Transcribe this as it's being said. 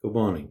Good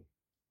morning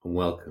and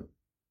welcome.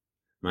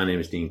 My name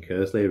is Dean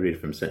Kearsley, a reader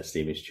from St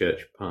Stephen's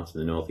Church, part of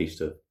the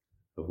northeast of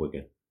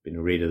Wigan. Been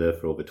a reader there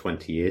for over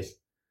 20 years,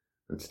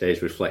 and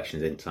today's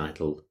reflection is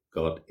entitled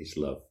God is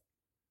Love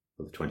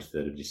for the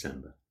 23rd of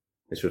December.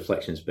 This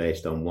reflection is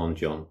based on 1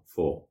 John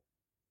 4.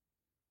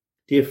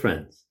 Dear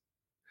friends,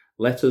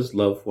 let us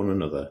love one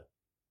another,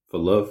 for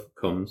love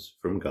comes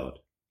from God.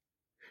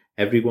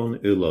 Everyone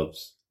who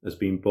loves has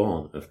been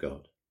born of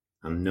God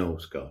and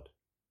knows God.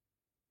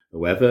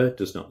 Whoever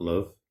does not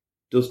love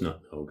does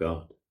not know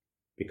God,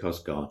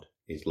 because God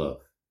is love.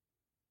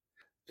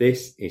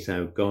 This is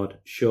how God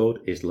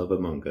showed his love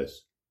among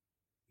us.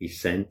 He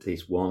sent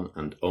his one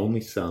and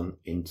only Son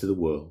into the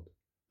world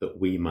that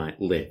we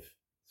might live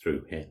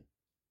through him.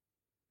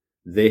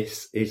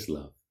 This is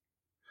love,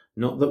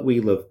 not that we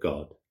love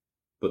God,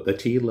 but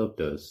that he loved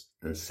us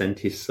and sent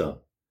his Son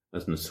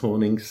as an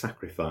atoning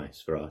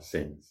sacrifice for our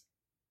sins.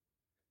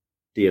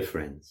 Dear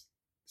friends,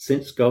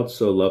 since God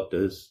so loved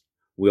us,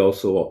 we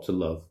also ought to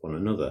love one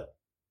another.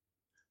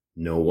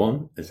 No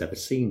one has ever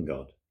seen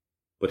God,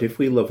 but if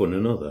we love one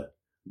another,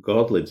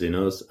 God lives in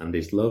us and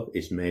his love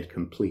is made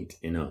complete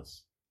in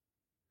us.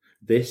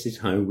 This is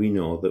how we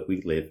know that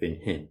we live in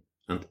him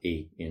and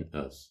he in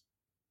us.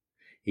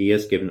 He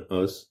has given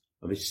us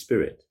of his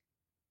Spirit,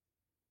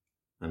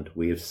 and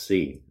we have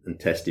seen and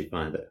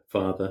testify that the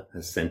Father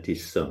has sent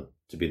his Son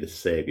to be the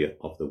Saviour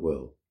of the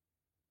world.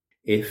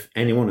 If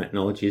anyone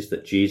acknowledges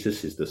that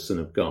Jesus is the Son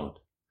of God,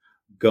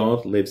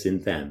 God lives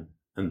in them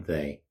and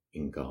they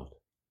in God.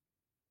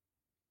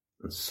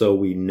 And so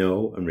we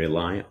know and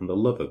rely on the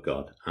love of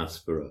God as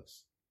for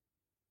us.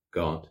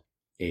 God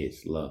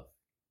is love.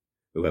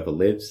 Whoever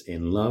lives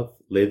in love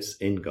lives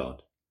in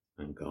God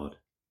and God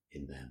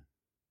in them.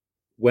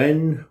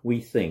 When we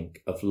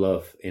think of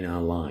love in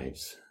our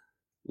lives,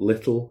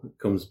 little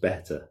comes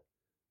better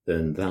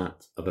than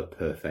that of a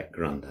perfect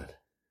granddad.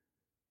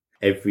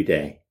 Every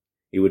day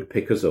he would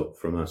pick us up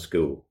from our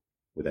school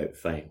without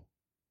fail.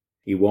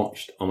 He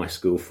watched all my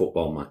school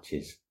football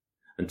matches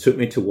and took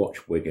me to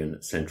watch Wigan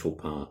at Central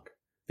Park,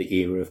 the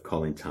era of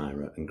Colin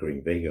Tyra and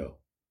Green Vigo.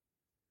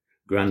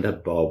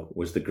 Grandad Bob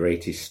was the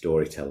greatest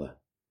storyteller,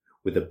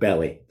 with a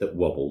belly that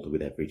wobbled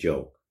with every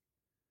joke.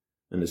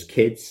 And as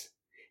kids,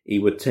 he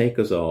would take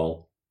us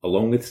all,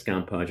 along with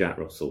Scamper Jack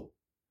Russell,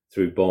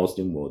 through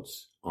Borsden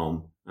Woods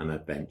on an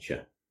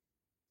adventure.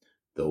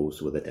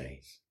 Those were the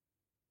days.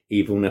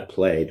 Even when I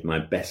played my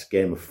best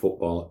game of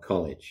football at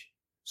college,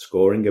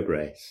 scoring a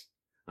brace,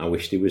 I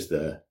wished he was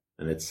there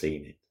and had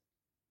seen it.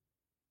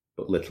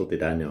 But little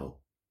did I know,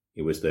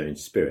 he was there in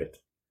spirit,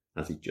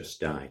 as he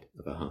just died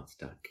of a heart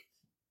attack.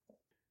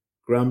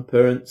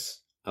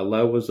 Grandparents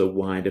allow us a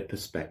wider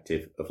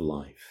perspective of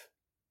life.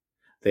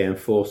 They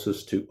enforce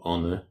us to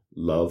honour,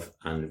 love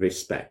and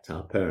respect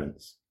our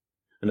parents,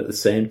 and at the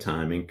same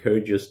time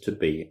encourage us to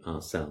be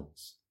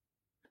ourselves.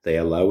 They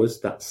allow us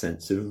that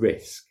sense of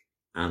risk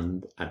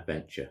and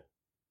adventure,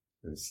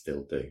 and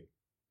still do.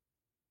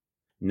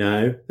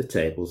 Now the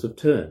tables have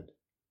turned.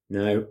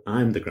 Now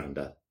I'm the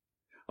granddad,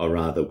 or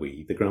rather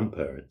we, the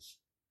grandparents.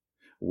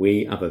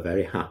 We have a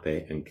very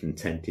happy and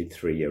contented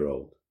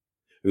 3-year-old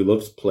who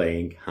loves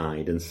playing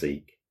hide and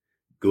seek,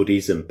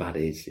 goodies and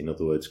baddies, in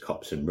other words,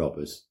 cops and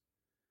robbers,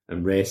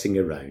 and racing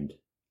around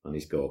on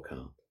his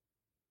go-kart.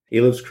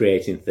 He loves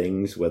creating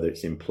things, whether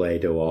it's in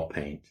Play-Doh or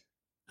paint.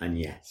 And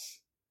yes,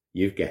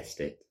 you've guessed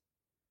it,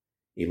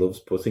 he loves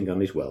putting on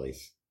his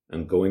wellies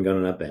and going on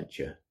an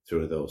adventure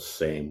through those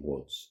same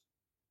woods,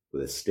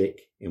 with a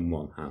stick in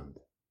one hand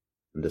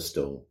and a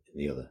stone in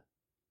the other.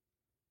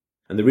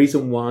 And the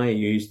reason why I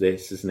use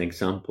this as an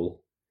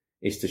example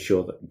is to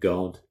show that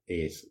God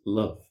is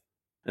love.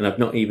 And I've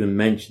not even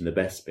mentioned the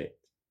best bit,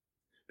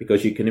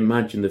 because you can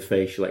imagine the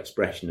facial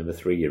expression of a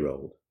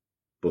 3-year-old.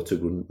 Butter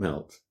wouldn't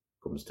melt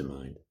comes to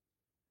mind.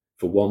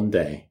 For one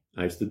day,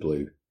 out of the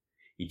blue,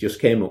 he just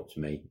came up to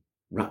me,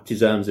 wrapped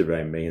his arms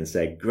around me and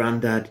said,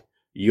 "Grandad,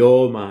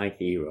 you're my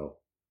hero."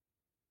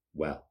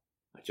 Well,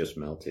 I just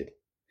melted.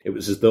 It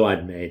was as though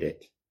I'd made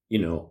it.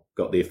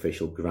 Got the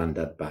official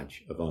Grandad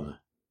badge of honour.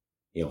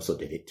 He also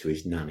did it to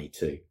his nanny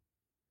too.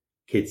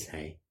 Kids,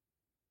 hey.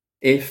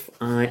 If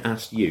I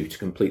asked you to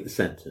complete the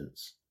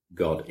sentence,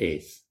 God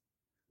is,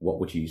 what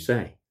would you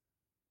say?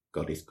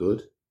 God is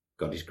good,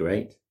 God is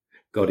great,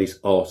 God is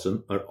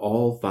awesome are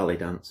all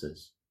valid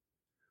answers.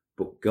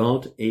 But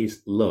God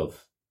is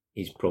love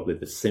is probably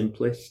the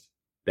simplest,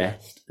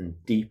 best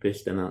and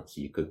deepest an answer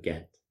you could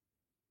get.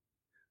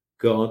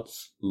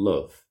 God's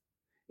love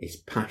is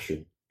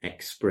passion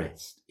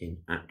expressed in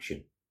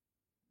action.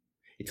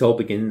 It all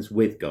begins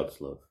with God's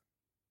love.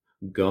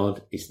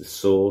 God is the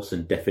source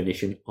and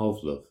definition of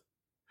love,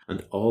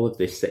 and all of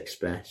this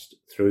expressed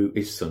through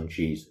his Son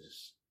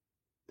Jesus,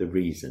 the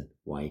reason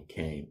why he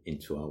came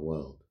into our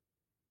world.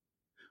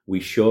 We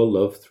show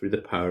love through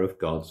the power of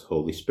God's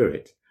Holy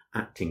Spirit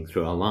acting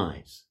through our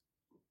lives.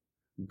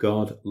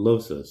 God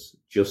loves us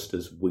just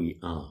as we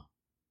are.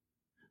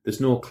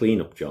 There's no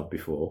clean-up job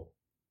before.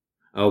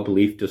 Our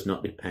belief does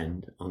not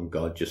depend on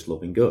God just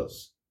loving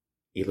us.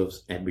 He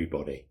loves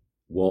everybody,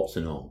 warts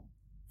and all,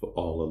 for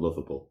all are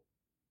lovable.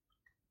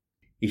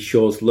 He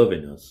shows love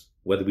in us,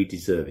 whether we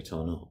deserve it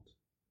or not.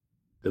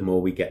 The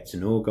more we get to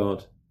know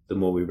God, the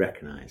more we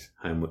recognise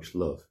how much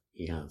love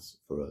he has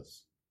for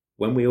us.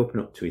 When we open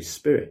up to his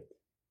Spirit,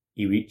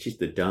 he reaches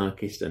the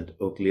darkest and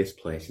ugliest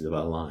places of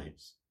our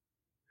lives.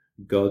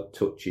 God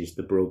touches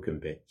the broken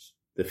bits,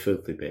 the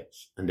filthy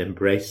bits, and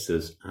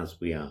embraces us as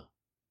we are.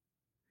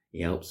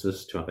 He helps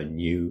us to have a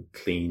new,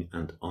 clean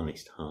and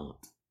honest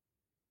heart.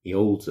 He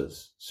holds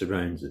us,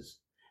 surrounds us,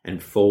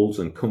 enfolds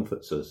and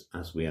comforts us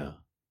as we are.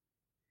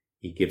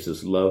 He gives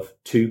us love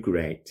too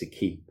great to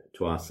keep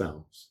to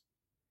ourselves.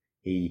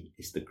 He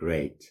is the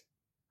great,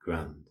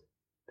 grand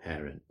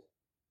parent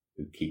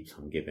who keeps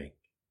on giving.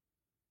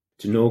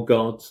 To know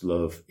God's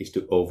love is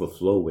to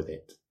overflow with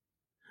it.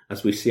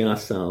 As we see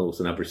ourselves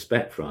and have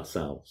respect for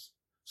ourselves,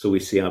 so we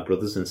see our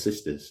brothers and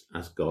sisters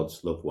as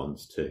God's loved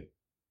ones too.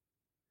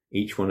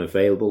 Each one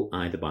available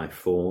either by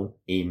phone,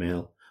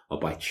 email, or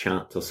by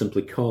chat, or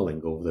simply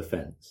calling over the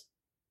fence.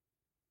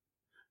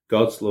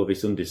 God's love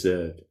is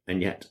undeserved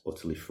and yet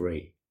utterly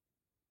free.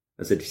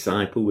 As a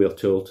disciple, we are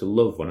told to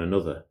love one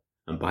another,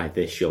 and by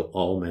this shall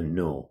all men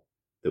know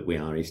that we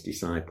are his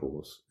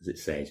disciples, as it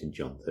says in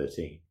John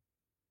 13.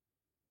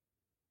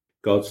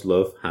 God's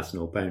love has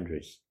no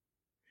boundaries.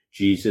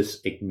 Jesus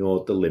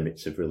ignored the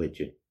limits of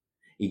religion.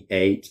 He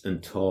ate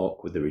and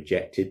talked with the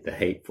rejected, the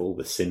hateful,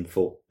 the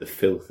sinful, the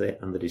filthy,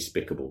 and the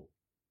despicable.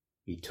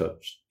 He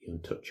touched the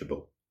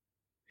untouchable.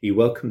 He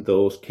welcomed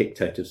those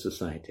kicked out of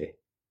society.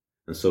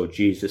 And so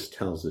Jesus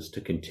tells us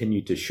to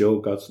continue to show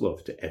God's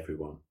love to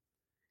everyone,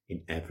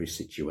 in every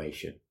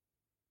situation.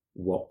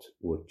 What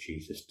would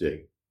Jesus do?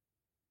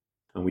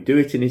 And we do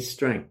it in his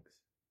strength.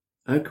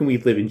 How can we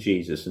live in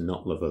Jesus and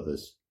not love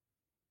others?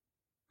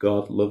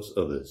 God loves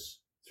others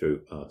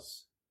through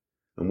us.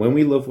 And when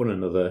we love one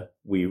another,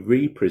 we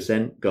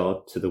represent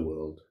God to the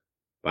world.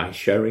 By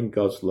sharing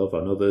God's love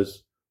on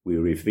others, we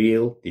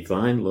reveal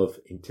divine love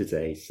in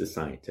today's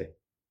society.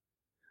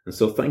 And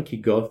so thank you,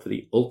 God, for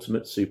the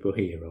ultimate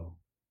superhero,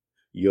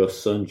 your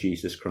Son,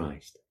 Jesus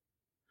Christ.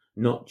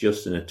 Not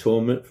just an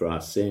atonement for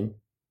our sin,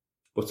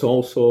 but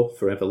also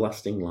for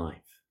everlasting life.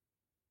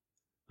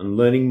 And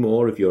learning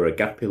more of your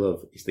agape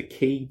love is the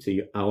key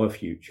to our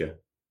future.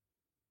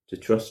 To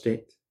trust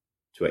it,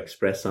 to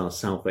express our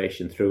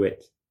salvation through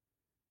it,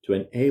 to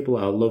enable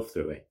our love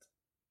through it,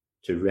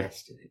 to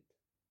rest in it,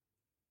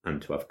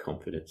 and to have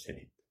confidence in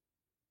it.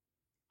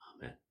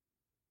 Amen.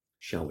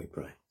 Shall we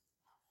pray?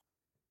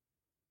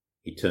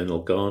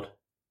 Eternal God,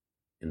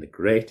 in the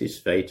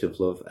greatest fate of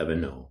love ever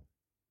known,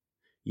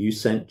 you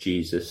sent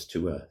Jesus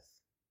to earth.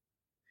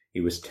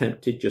 He was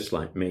tempted just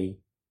like me,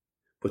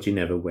 but he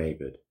never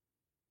wavered.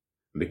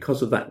 And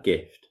because of that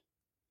gift,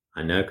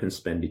 I now can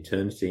spend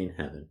eternity in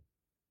heaven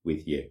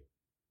with you.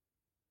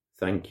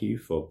 Thank you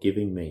for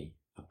giving me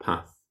a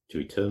path to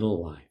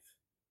eternal life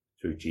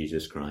through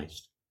Jesus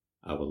Christ,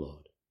 our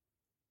Lord.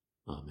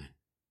 Amen.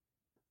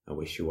 I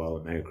wish you all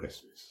a Merry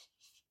Christmas.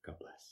 God bless.